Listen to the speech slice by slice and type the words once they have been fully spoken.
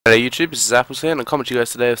Hello YouTube, this is Apples here and I'm coming to you guys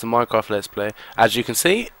today with some Minecraft Let's Play. As you can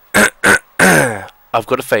see, I've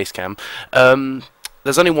got a face cam.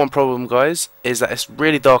 There's only one problem, guys, is that it's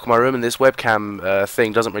really dark in my room and this webcam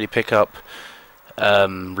thing doesn't really pick up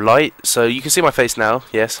light. So you can see my face now.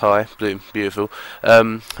 Yes, hi, blue, beautiful.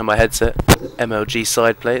 And my headset, MLG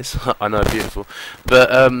side plates. I know, beautiful.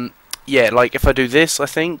 But yeah, like if I do this, I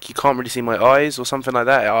think you can't really see my eyes or something like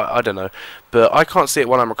that. I don't know, but I can't see it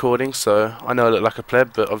while I'm recording, so I know I look like a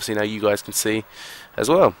pleb. But obviously now you guys can see as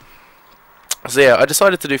well. So yeah, I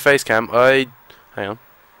decided to do face cam. Hang on.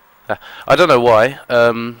 I don't know why.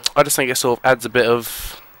 I just think it sort of adds a bit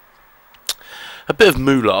of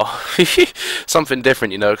moolah, something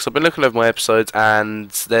different, you know. Because I've been looking over my episodes and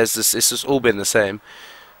there's this. It's just all been the same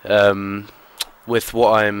with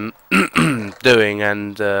what I'm doing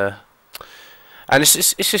and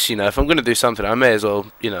it's just, you know, if I'm going to do something, I may as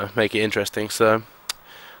well, you know, make it interesting. So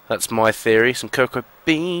that's my theory. Some cocoa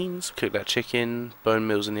beans, cook that chicken, bone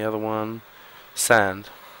meal's in the other one, sand,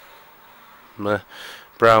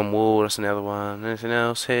 brown wool, that's in the other one. Anything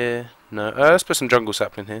else here? No. Let's put some jungle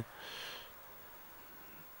sapling here.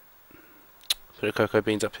 Put the cocoa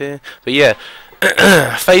beans up here. But yeah,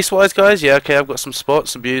 face-wise, guys, yeah, okay, I've got some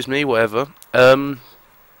spots. Abuse me, whatever.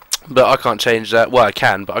 But I can't change that. Well, I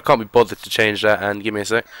can, but I can't be bothered to change that. And give me a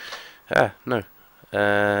sec. No.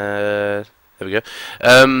 There we go.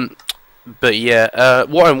 But yeah,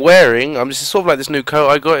 what I'm wearing, I'm just sort of like this new coat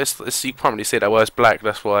I got. It's you can't really see that well. It's black.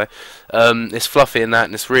 That's why. It's fluffy and that,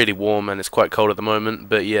 and it's really warm, and it's quite cold at the moment.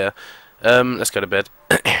 But yeah, let's go to bed.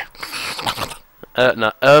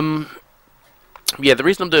 No. Yeah, the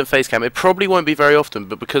reason I'm doing face cam, it probably won't be very often,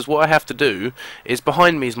 but because what I have to do is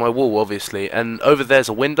behind me is my wall, obviously, and over there's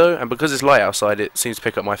a window, and because it's light outside, it seems to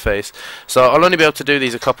pick up my face. So I'll only be able to do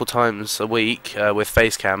these a couple times a week with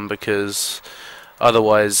face cam, because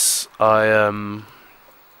otherwise I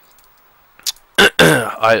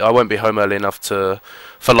I won't be home early enough for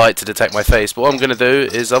light to detect my face. But what I'm going to do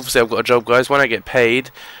is, obviously I've got a job, guys. When I get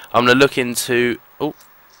paid, I'm going to look into...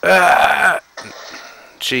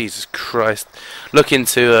 Jesus Christ. Look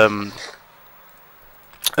into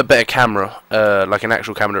a better camera, like an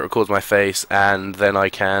actual camera that records my face, and then I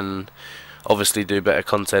can obviously do better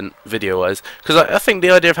content video-wise. Because I think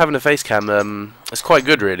the idea of having a face cam is quite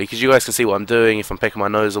good, really, because you guys can see what I'm doing if I'm picking my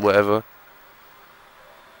nose or whatever.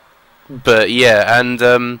 But yeah,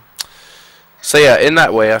 and so yeah, in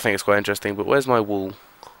that way I think it's quite interesting. But where's my wool?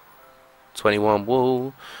 21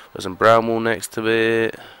 wool. There's some brown wool next to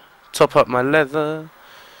it. Top up my leather.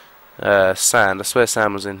 Sand. I swear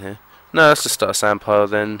sand was in here. No, let's just start a sand pile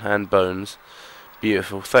then, and bones.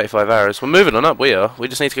 Beautiful. 35 arrows. We're moving on up. We are. We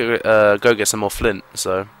just need to go get some more flint.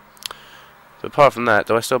 So, but apart from that,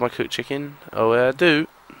 do I still have my cooked chicken? Oh, I do.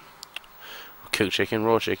 Cooked chicken,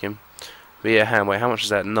 raw chicken. But yeah, ham. Wait, how much is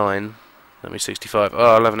that? 9. Let me 65.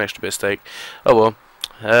 Oh, I'll have an extra bit of steak. Oh well.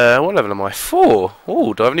 What level am I? 4.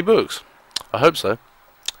 Oh, do I have any books? I hope so.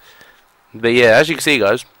 But yeah, as you can see,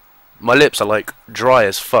 guys, my lips are like dry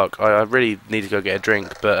as fuck. I really need to go get a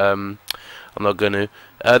drink, but I'm not going to.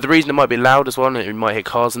 The reason it might be loud as well, and it might hit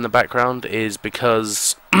cars in the background, is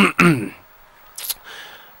because yeah,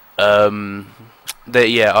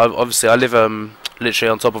 obviously I live literally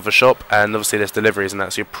on top of a shop, and obviously there's deliveries and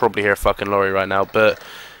that, so you'll probably hear a fucking lorry right now. But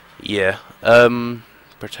yeah,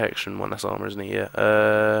 protection one, that's armor, isn't it?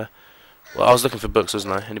 Yeah. Well, I was looking for books,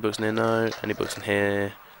 wasn't I? Any books in here? No. Any books in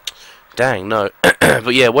here? Dang, no.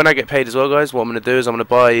 But yeah, when I get paid as well, guys, what I'm going to do is I'm going to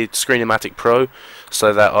buy Screen-O-Matic Pro,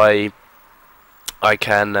 so that I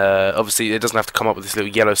can, obviously it doesn't have to come up with this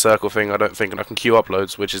little yellow circle thing, I don't think, and I can queue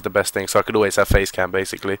uploads, which is the best thing, so I could always have face cam,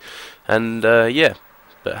 basically. And yeah,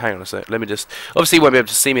 but hang on a sec, let me just, obviously you won't be able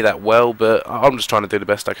to see me that well, but I'm just trying to do the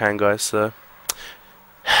best I can, guys, so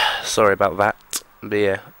sorry about that. But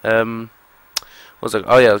yeah, what was I,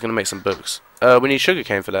 oh yeah, I was going to make some books. We need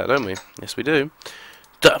sugarcane for that, don't we? Yes, we do.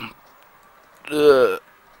 Dumb.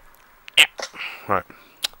 Right,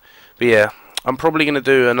 but yeah, I'm probably going to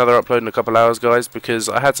do another upload in a couple hours, guys, because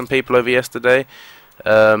I had some people over yesterday.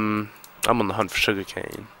 I'm on the hunt for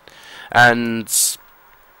sugarcane, and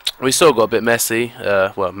we still got a bit messy.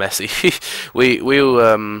 Well, messy. we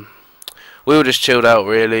all just chilled out,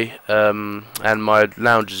 really. And my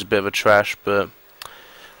lounge is a bit of a trash, but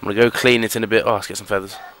I'm gonna go clean it in a bit. Oh, let's get some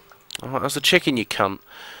feathers. Oh, that's a chicken, you cunt.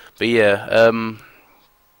 But yeah,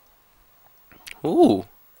 ooh,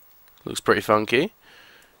 looks pretty funky.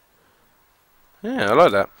 Yeah, I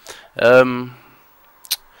like that.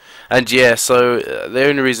 And yeah, so the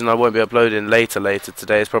only reason I won't be uploading later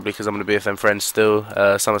today is probably because I'm going to be with them friends still.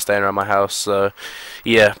 Some are staying around my house, so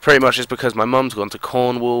yeah, pretty much it's because my mum's gone to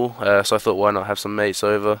Cornwall, so I thought why not have some mates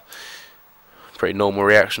over. Pretty normal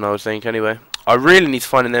reaction, I would think, anyway. I really need to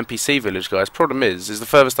find an NPC village, guys. Problem is the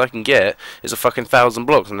furthest I can get is a fucking 1,000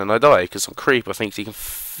 blocks, and then I die, because some creeper thinks he can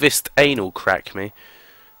fist anal crack me.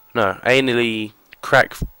 No, anally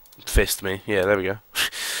crack fist me. Yeah, there we go.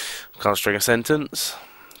 Can't string a sentence.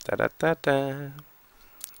 Da da da da.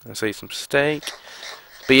 Let's eat some steak.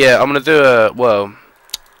 But yeah, I'm gonna do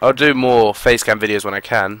I'll do more FaceCam videos when I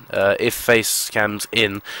can, if FaceCam's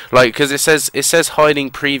in. Like, because it says hiding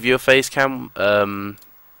preview of FaceCam,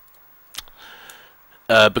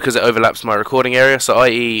 because it overlaps my recording area. So,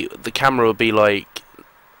 i.e., the camera will be like,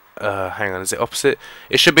 hang on, is it opposite?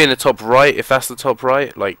 It should be in the top right, if that's the top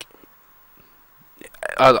right. Like,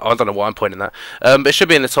 I don't know why I'm pointing that. But it should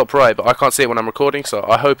be in the top right, but I can't see it when I'm recording, so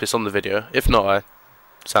I hope it's on the video. If not, I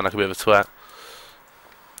sound like a bit of a twat.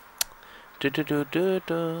 Is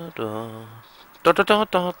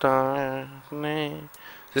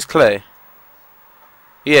this clay?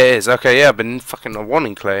 Yeah, it is. Okay, yeah, I've been fucking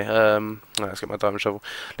wanting clay. Let's get my diamond shovel.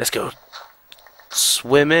 Let's go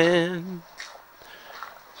swimming.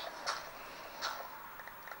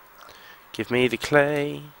 Give me the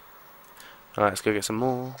clay. Alright, let's go get some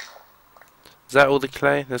more. Is that all the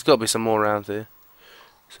clay? There's got to be some more around here.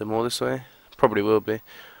 Some more this way? Probably will be.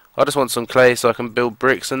 I just want some clay so I can build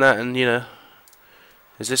bricks and that, and you know.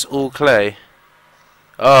 Is this all clay?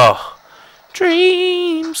 Oh,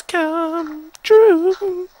 dreams come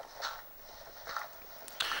true.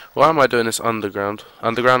 Why am I doing this underground?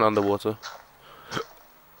 Underground, underwater.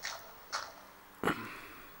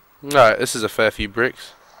 Alright, this is a fair few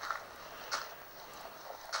bricks.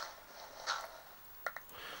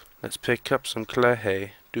 Let's pick up some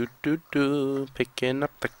clay. Do do do, picking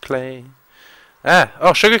up the clay. Ah,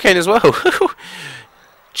 oh, sugarcane as well.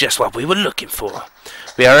 Just what we were looking for.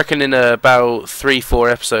 But yeah, I reckon in about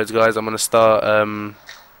 3-4 episodes, guys, I'm gonna start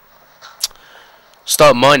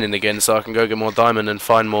mining again, so I can go get more diamond and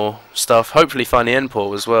find more stuff. Hopefully, find the end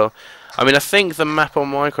portal as well. I mean, I think the map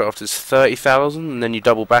on Minecraft is 30,000, and then you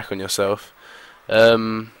double back on yourself.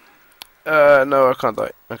 No, I can't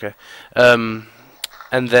die. Okay.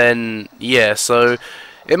 And then yeah, so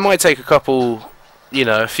it might take a couple, you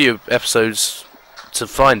know, a few episodes to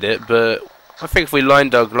find it, but I think if we line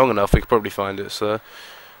dug long enough, we could probably find it. So,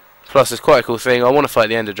 plus it's quite a cool thing. I want to fight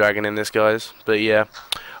the Ender Dragon in this, guys. But yeah,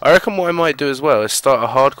 I reckon what I might do as well is start a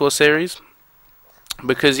hardcore series,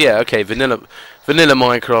 because yeah, okay, vanilla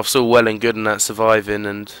Minecraft's all well and good and that, surviving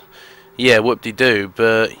and yeah, whoop-de-doo,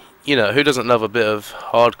 but you know, who doesn't love a bit of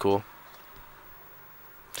hardcore?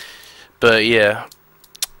 But yeah.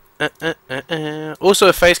 Also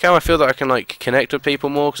with FaceCam, I feel that I can like connect with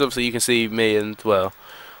people more, because obviously you can see me and, well,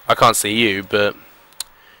 I can't see you, but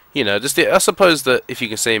you know, just I suppose that if you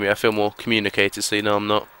can see me, I feel more communicated, so you know I'm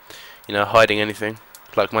not, you know, hiding anything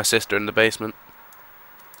like my sister in the basement.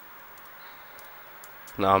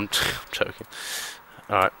 No, I'm joking.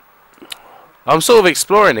 Alright, I'm sort of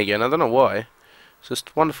exploring again. I don't know why. It's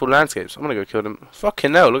just wonderful landscapes. I'm gonna go kill them.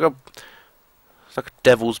 Fucking hell, look up. It's like a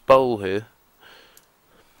devil's bowl here.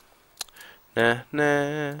 Nah.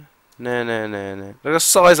 Look at the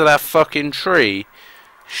size of that fucking tree.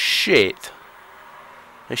 Shit.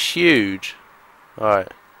 It's huge.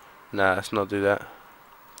 Alright. Nah, let's not do that.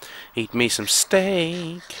 Eat me some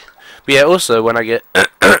steak. But yeah, also when I get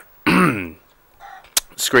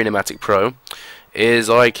Screenomatic Pro, is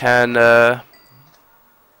I can what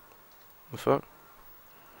the fuck?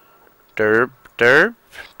 Derp.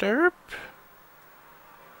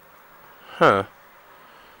 Huh.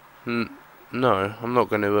 No, I'm not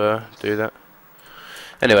going to do that.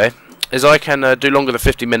 Anyway, is I can do longer than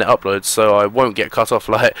 50-minute uploads, so I won't get cut off.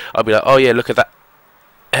 Like, I'll be like, oh yeah, look at that,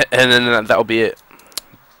 and then that'll be it.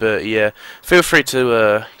 But yeah, feel free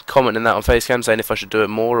to comment in that on FaceCam, saying if I should do it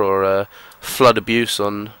more, or flood abuse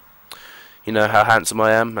on, you know, how handsome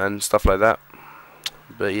I am and stuff like that.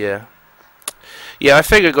 But yeah. Yeah, I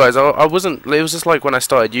figured, guys, I wasn't, it was just like when I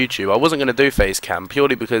started YouTube, I wasn't going to do FaceCam,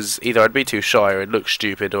 purely because either I'd be too shy, or it'd look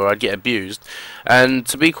stupid, or I'd get abused. And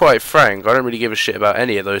to be quite frank, I don't really give a shit about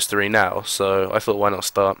any of those three now, so I thought, why not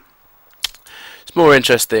start? It's more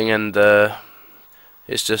interesting, and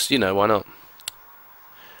it's just, you know, why not?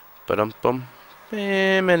 Ba-dum-bum. If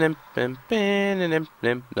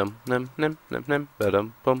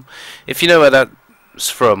you know where that's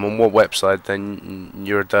from, on what website, then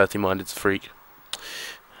you're a dirty-minded freak.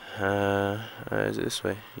 Is it this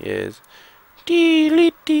way? Yes.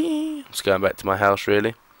 I'm just going back to my house,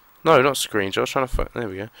 really. No, not screenshot. I was trying to find. There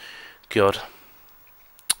we go. God.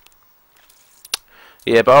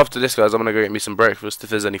 Yeah, but after this, guys, I'm gonna go get me some breakfast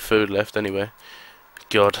if there's any food left. Anyway.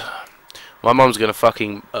 God. My mum's gonna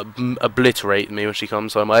fucking obliterate me when she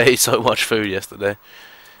comes home. I ate so much food yesterday.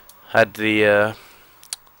 had the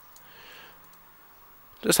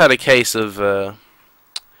just had a case of I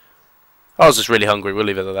was just really hungry. We'll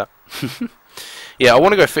leave it at that. Yeah, I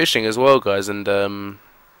want to go fishing as well, guys, and well,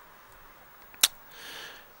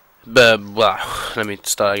 let me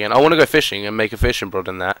start again. I want to go fishing and make a fishing rod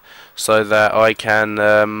in that, so that I can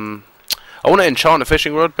I want to enchant a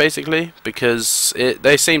fishing rod basically, because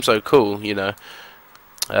they seem so cool, you know.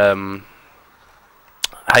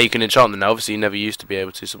 How you can enchant them now. Obviously, you never used to be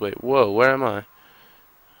able to. So wait, whoa, where am I?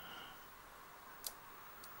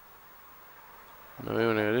 No, we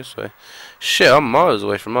want to go this way. Shit, I'm miles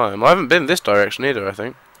away from home. I haven't been this direction either, I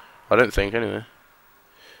think. I don't think, anyway.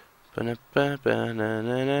 I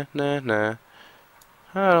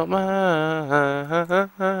don't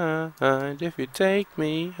mind if you take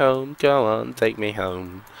me home. Go on, take me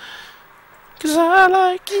home. 'Cause I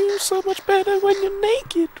like you so much better when you're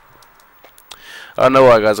naked. I don't know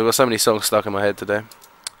why, guys. I've got so many songs stuck in my head today.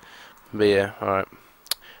 But yeah, alright.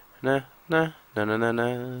 Nah.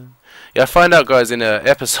 Yeah, I find out, guys, in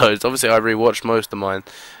episodes. Obviously, I rewatched most of mine.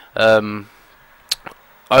 I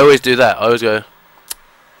always do that. I always go,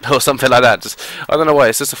 or something like that. Just, I don't know why.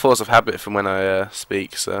 It's just a force of habit from when I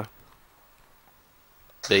speak. So,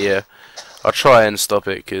 but yeah, I'll try and stop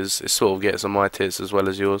it because it sort of gets on my tits as well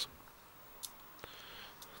as yours.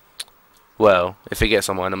 Well, if it gets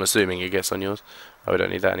on mine, I'm assuming it gets on yours. Oh, we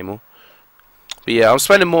don't need that anymore. But yeah, I'm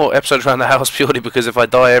spending more episodes around the house purely because if I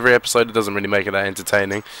die every episode, it doesn't really make it that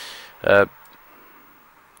entertaining.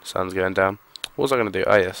 Sun's going down. What was I going to do?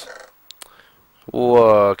 Oh, yes.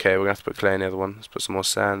 Whoa, okay, we're going to have to put clay in the other one. Let's put some more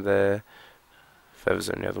sand there. Feathers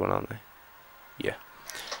are in the other one, aren't they? Yeah.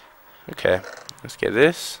 Okay, let's get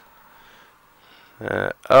this.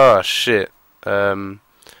 Oh, shit. Alright,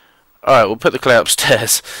 we'll put the clay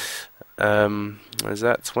upstairs. Is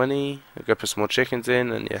that 20? I'll go put some more chickens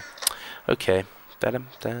in, and yeah. Okay.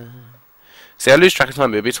 Da-dum-da. See, I lose track of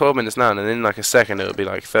time. It'll be 12 minutes now, and then in like a second it'll be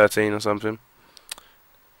like 13 or something.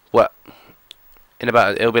 What? In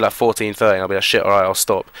about, it'll be like 14:30. I'll be like, shit, alright, I'll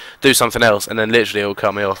stop. Do something else, and then literally it'll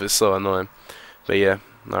cut me off. It's so annoying. But yeah,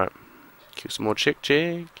 alright. Keep some more chick.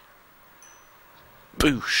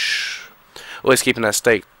 Boosh. Always keeping that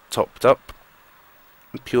steak topped up.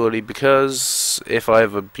 Purely because if I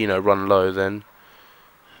ever, you know, run low, then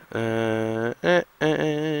damn.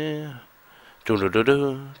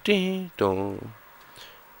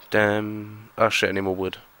 Oh shit, I need more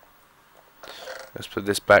wood. Let's put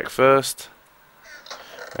this back first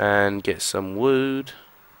and get some wood.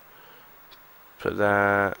 Put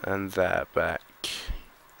that and that back.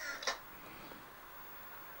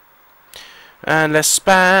 And let's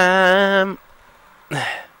spam.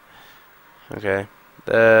 Okay.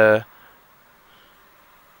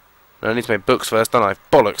 I need to make books first, don't I?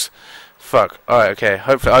 Bollocks. Fuck. Alright, okay.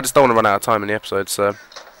 Hopefully, I just don't want to run out of time in the episode, so.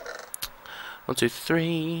 1, 2,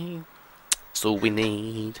 3. That's all we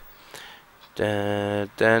need. Alright,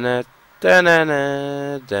 there's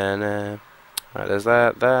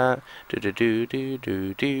that.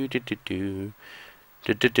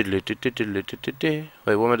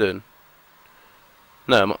 Wait, what am I doing?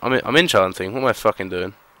 No, I'm enchanting. What am I fucking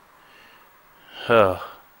doing? Oh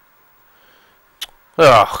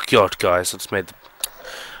god, guys, I just made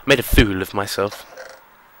a fool of myself.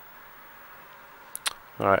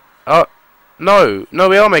 Alright. Oh no,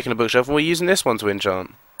 we are making a bookshelf and we're using this one to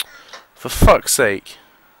enchant. For fuck's sake.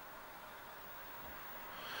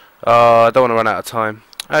 I don't want to run out of time.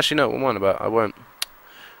 Actually, no, what am I on about? I won't.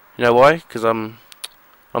 You know why? Because I'm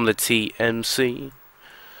the TMC.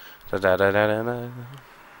 Alright,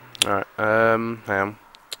 hang on.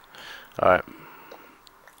 Alright.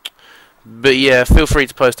 But yeah, feel free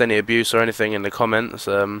to post any abuse or anything in the comments.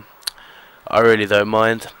 I really don't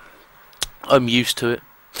mind. I'm used to it.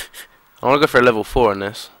 I want to go for a level 4 in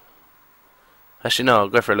this. Actually, no, I'll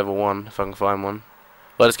go for a level 1 if I can find one.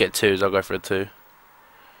 Well, let's get 2s. I'll go for a 2.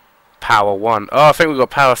 Power 1. Oh, I think we've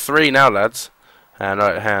got power 3 now, lads. And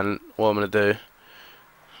right hand, what I'm going to do.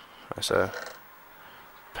 So,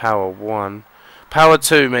 power 1. Power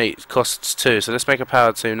 2, mate, costs 2, so let's make a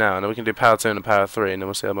power 2 now, and then we can do power 2 and a power 3, and then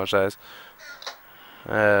we'll see how much that is.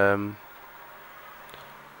 Alright,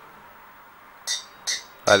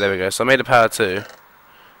 there we go. So I made a power 2,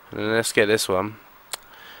 and then let's get this one,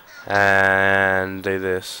 and do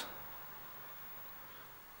this.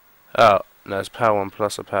 Oh, no, it's power 1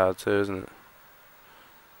 plus a power 2, isn't it?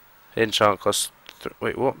 Enchant costs,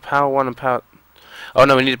 wait, what? Power 1 and power... Oh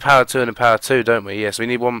no, we need a power 2 and a power 2, don't we? Yes, we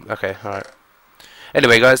need one, okay, alright.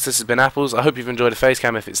 Anyway, guys, this has been Apples. I hope you've enjoyed the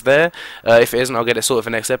FaceCam if it's there. If it isn't, I'll get it sorted for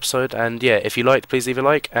next episode. And yeah, if you liked, please leave a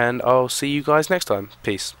like, and I'll see you guys next time.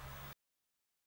 Peace.